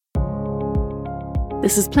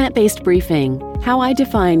This is Plant-Based Briefing, How I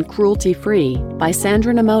Define Cruelty-Free by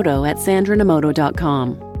Sandra Nomoto at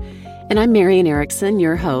sandranomoto.com. And I'm Marian Erickson,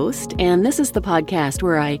 your host, and this is the podcast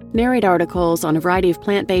where I narrate articles on a variety of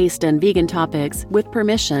plant-based and vegan topics with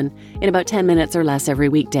permission in about 10 minutes or less every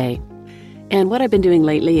weekday. And what I've been doing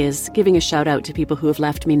lately is giving a shout out to people who have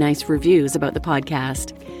left me nice reviews about the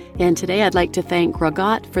podcast. And today I'd like to thank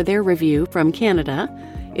Gragot for their review from Canada.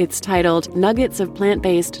 It's titled Nuggets of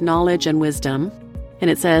Plant-Based Knowledge and Wisdom. And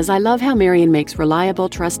it says, I love how Marian makes reliable,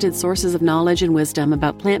 trusted sources of knowledge and wisdom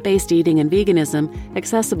about plant-based eating and veganism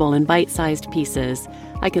accessible in bite-sized pieces.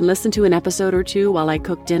 I can listen to an episode or two while I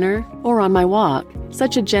cook dinner or on my walk.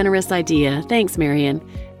 Such a generous idea. Thanks, Marian.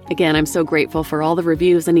 Again, I'm so grateful for all the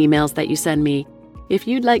reviews and emails that you send me. If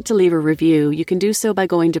you'd like to leave a review, you can do so by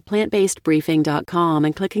going to plantbasedbriefing.com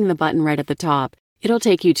and clicking the button right at the top. It'll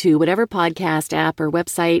take you to whatever podcast app or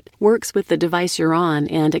website works with the device you're on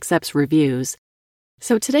and accepts reviews.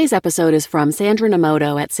 So today's episode is from Sandra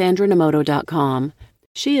Nomoto at sandranomoto.com.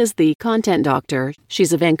 She is the content doctor.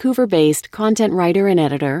 She's a Vancouver-based content writer and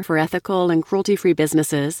editor for ethical and cruelty-free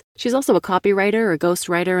businesses. She's also a copywriter, a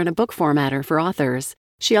ghostwriter, and a book formatter for authors.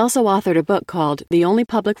 She also authored a book called The Only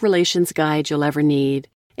Public Relations Guide You'll Ever Need,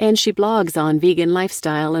 and she blogs on vegan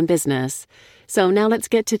lifestyle and business. So now let's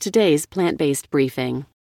get to today's plant-based briefing.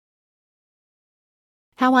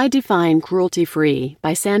 How I Define Cruelty-Free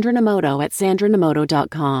by Sandra Nomoto at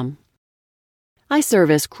sandranomoto.com. I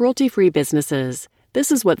service cruelty-free businesses.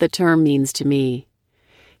 This is what the term means to me.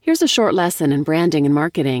 Here's a short lesson in branding and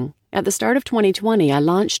marketing. At the start of 2020, I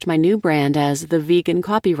launched my new brand as the Vegan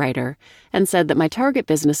Copywriter and said that my target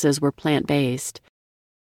businesses were plant-based.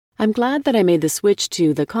 I'm glad that I made the switch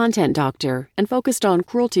to the Content Doctor and focused on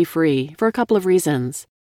cruelty-free for a couple of reasons.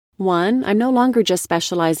 One, I'm no longer just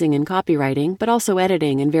specializing in copywriting, but also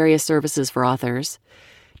editing and various services for authors.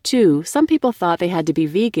 Two, some people thought they had to be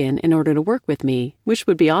vegan in order to work with me, which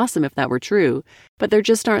would be awesome if that were true, but there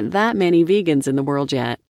just aren't that many vegans in the world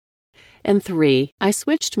yet. And three, I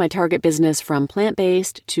switched my target business from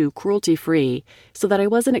plant-based to cruelty-free so that I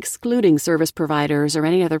wasn't excluding service providers or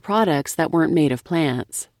any other products that weren't made of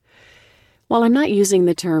plants. While I'm not using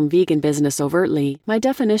the term vegan business overtly, my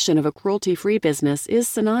definition of a cruelty-free business is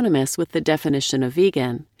synonymous with the definition of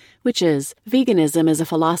vegan, which is, veganism is a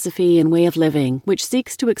philosophy and way of living which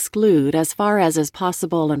seeks to exclude, as far as is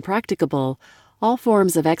possible and practicable, all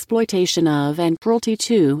forms of exploitation of and cruelty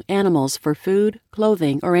to animals for food,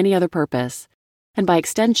 clothing, or any other purpose, and by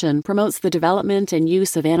extension promotes the development and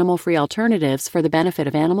use of animal-free alternatives for the benefit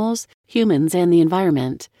of animals, humans, and the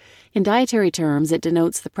environment. In dietary terms, it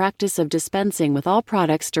denotes the practice of dispensing with all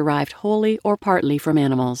products derived wholly or partly from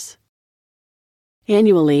animals.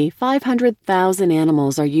 Annually, 500,000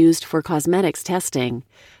 animals are used for cosmetics testing.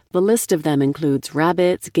 The list of them includes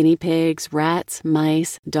rabbits, guinea pigs, rats,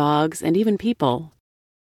 mice, dogs, and even people.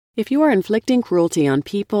 If you are inflicting cruelty on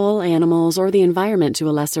people, animals, or the environment to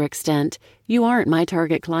a lesser extent, you aren't my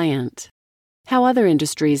target client. How other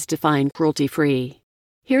industries define cruelty-free.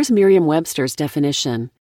 Here's Merriam-Webster's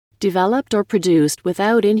definition. Developed or produced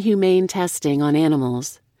without inhumane testing on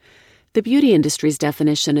animals. The beauty industry's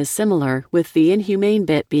definition is similar, with the inhumane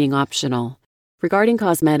bit being optional. Regarding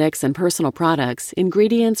cosmetics and personal products,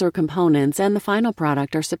 ingredients or components and the final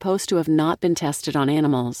product are supposed to have not been tested on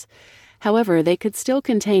animals. However, they could still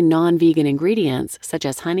contain non-vegan ingredients such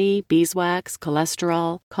as honey, beeswax,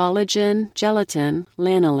 cholesterol, collagen, gelatin,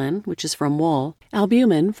 lanolin, which is from wool,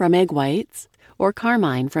 albumin from egg whites, or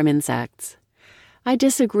carmine from insects. I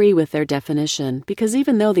disagree with their definition because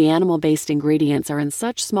even though the animal-based ingredients are in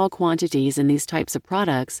such small quantities in these types of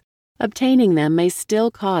products, obtaining them may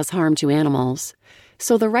still cause harm to animals.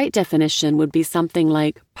 So the right definition would be something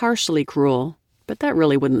like partially cruel, but that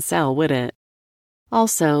really wouldn't sell, would it?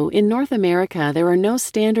 Also, in North America, there are no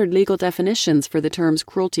standard legal definitions for the terms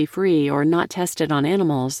cruelty-free or not tested on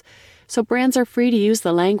animals, so brands are free to use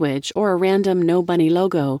the language or a random no bunny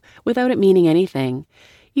logo without it meaning anything.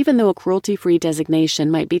 Even though a cruelty-free designation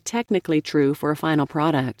might be technically true for a final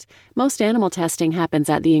product, most animal testing happens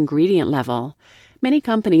at the ingredient level. Many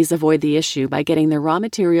companies avoid the issue by getting their raw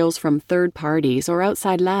materials from third parties or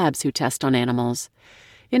outside labs who test on animals.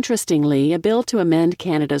 Interestingly, a bill to amend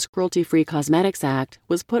Canada's Cruelty-Free Cosmetics Act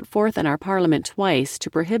was put forth in our Parliament twice to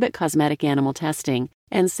prohibit cosmetic animal testing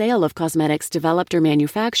and sale of cosmetics developed or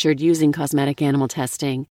manufactured using cosmetic animal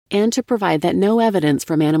testing, and to provide that no evidence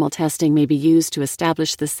from animal testing may be used to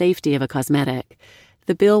establish the safety of a cosmetic.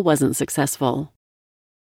 The bill wasn't successful.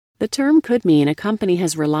 The term could mean a company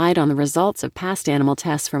has relied on the results of past animal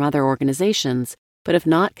tests from other organizations, but have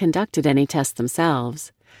not conducted any tests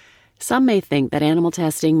themselves. Some may think that animal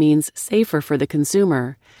testing means safer for the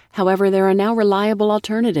consumer. However, there are now reliable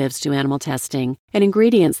alternatives to animal testing and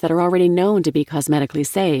ingredients that are already known to be cosmetically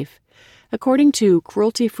safe. According to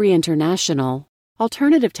Cruelty Free International,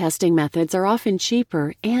 alternative testing methods are often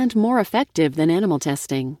cheaper and more effective than animal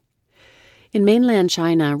testing. In mainland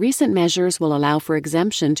China, recent measures will allow for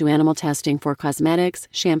exemption to animal testing for cosmetics,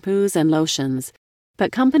 shampoos, and lotions.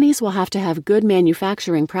 But companies will have to have good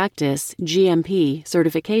manufacturing practice, GMP,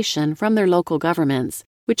 certification from their local governments,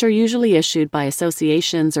 which are usually issued by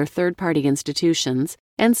associations or third-party institutions,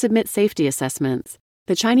 and submit safety assessments.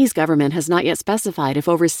 The Chinese government has not yet specified if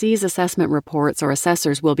overseas assessment reports or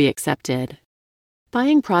assessors will be accepted.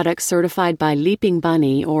 Buying products certified by Leaping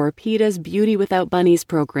Bunny or PETA's Beauty Without Bunnies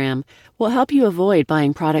program will help you avoid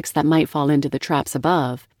buying products that might fall into the traps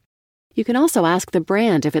above. You can also ask the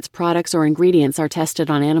brand if its products or ingredients are tested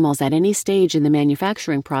on animals at any stage in the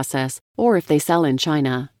manufacturing process or if they sell in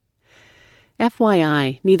China.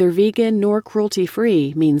 FYI, neither vegan nor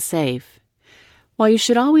cruelty-free means safe. While you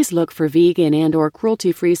should always look for vegan and/or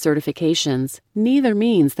cruelty-free certifications, neither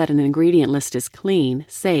means that an ingredient list is clean,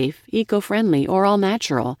 safe, eco-friendly, or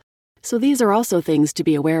all-natural. So these are also things to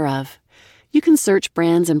be aware of. You can search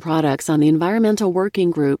brands and products on the Environmental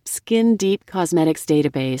Working Group Skin Deep Cosmetics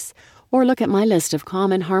database, or look at my list of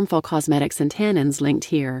common harmful cosmetics and tannins linked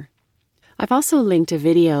here. I've also linked a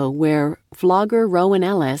video where vlogger Rowan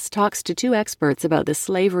Ellis talks to two experts about the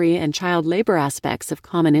slavery and child labor aspects of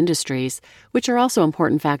common industries, which are also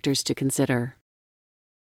important factors to consider.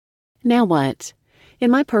 Now what?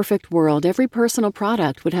 In my perfect world, every personal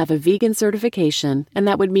product would have a vegan certification, and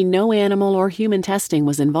that would mean no animal or human testing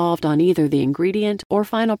was involved on either the ingredient or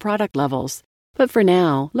final product levels. But for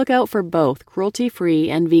now, look out for both cruelty-free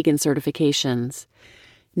and vegan certifications.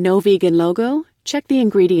 No vegan logo? Check the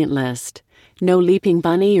ingredient list. No Leaping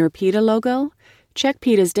Bunny or PETA logo? Check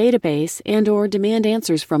PETA's database and/or demand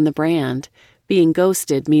answers from the brand. Being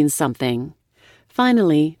ghosted means something.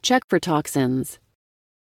 Finally, check for toxins.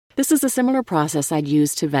 This is a similar process I'd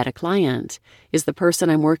use to vet a client. Is the person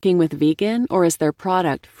I'm working with vegan, or is their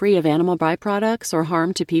product free of animal byproducts or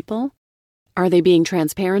harm to people? Are they being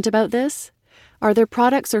transparent about this? Are their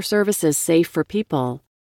products or services safe for people?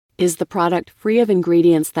 Is the product free of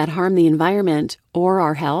ingredients that harm the environment or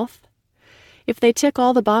our health? If they tick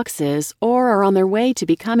all the boxes or are on their way to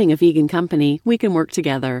becoming a vegan company, we can work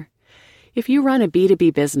together. If you run a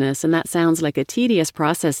B2B business and that sounds like a tedious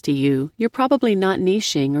process to you, you're probably not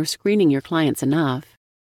niching or screening your clients enough.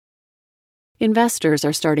 Investors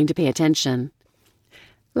are starting to pay attention.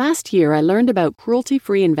 Last year, I learned about Cruelty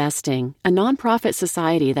Free Investing, a nonprofit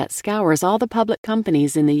society that scours all the public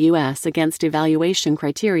companies in the U.S. against evaluation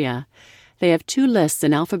criteria. They have 2 lists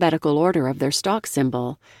in alphabetical order of their stock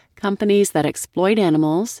symbol: companies that exploit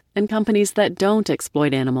animals and companies that don't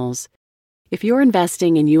exploit animals. If you're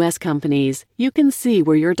investing in U.S. companies, you can see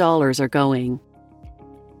where your dollars are going.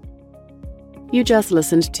 You just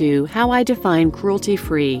listened to How I Define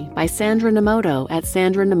Cruelty-Free by Sandra Nomoto at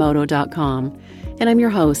sandranomoto.com. And I'm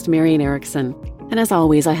your host, Marian Erickson. And as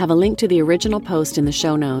always, I have a link to the original post in the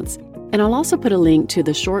show notes. And I'll also put a link to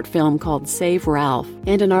the short film called Save Ralph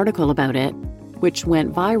and an article about it, which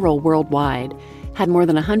went viral worldwide, had more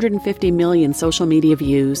than 150 million social media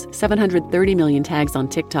views, 730 million tags on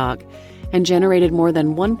TikTok, and generated more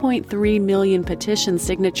than 1.3 million petition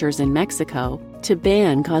signatures in Mexico to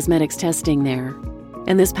ban cosmetics testing there.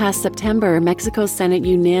 And this past September, Mexico's Senate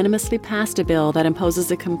unanimously passed a bill that imposes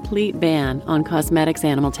a complete ban on cosmetics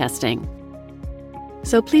animal testing.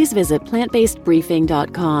 So please visit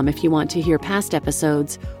plantbasedbriefing.com if you want to hear past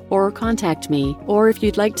episodes or contact me, or if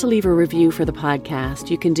you'd like to leave a review for the podcast,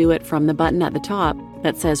 you can do it from the button at the top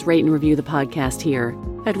that says Rate and Review the Podcast here.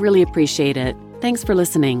 I'd really appreciate it. Thanks for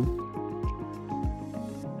listening.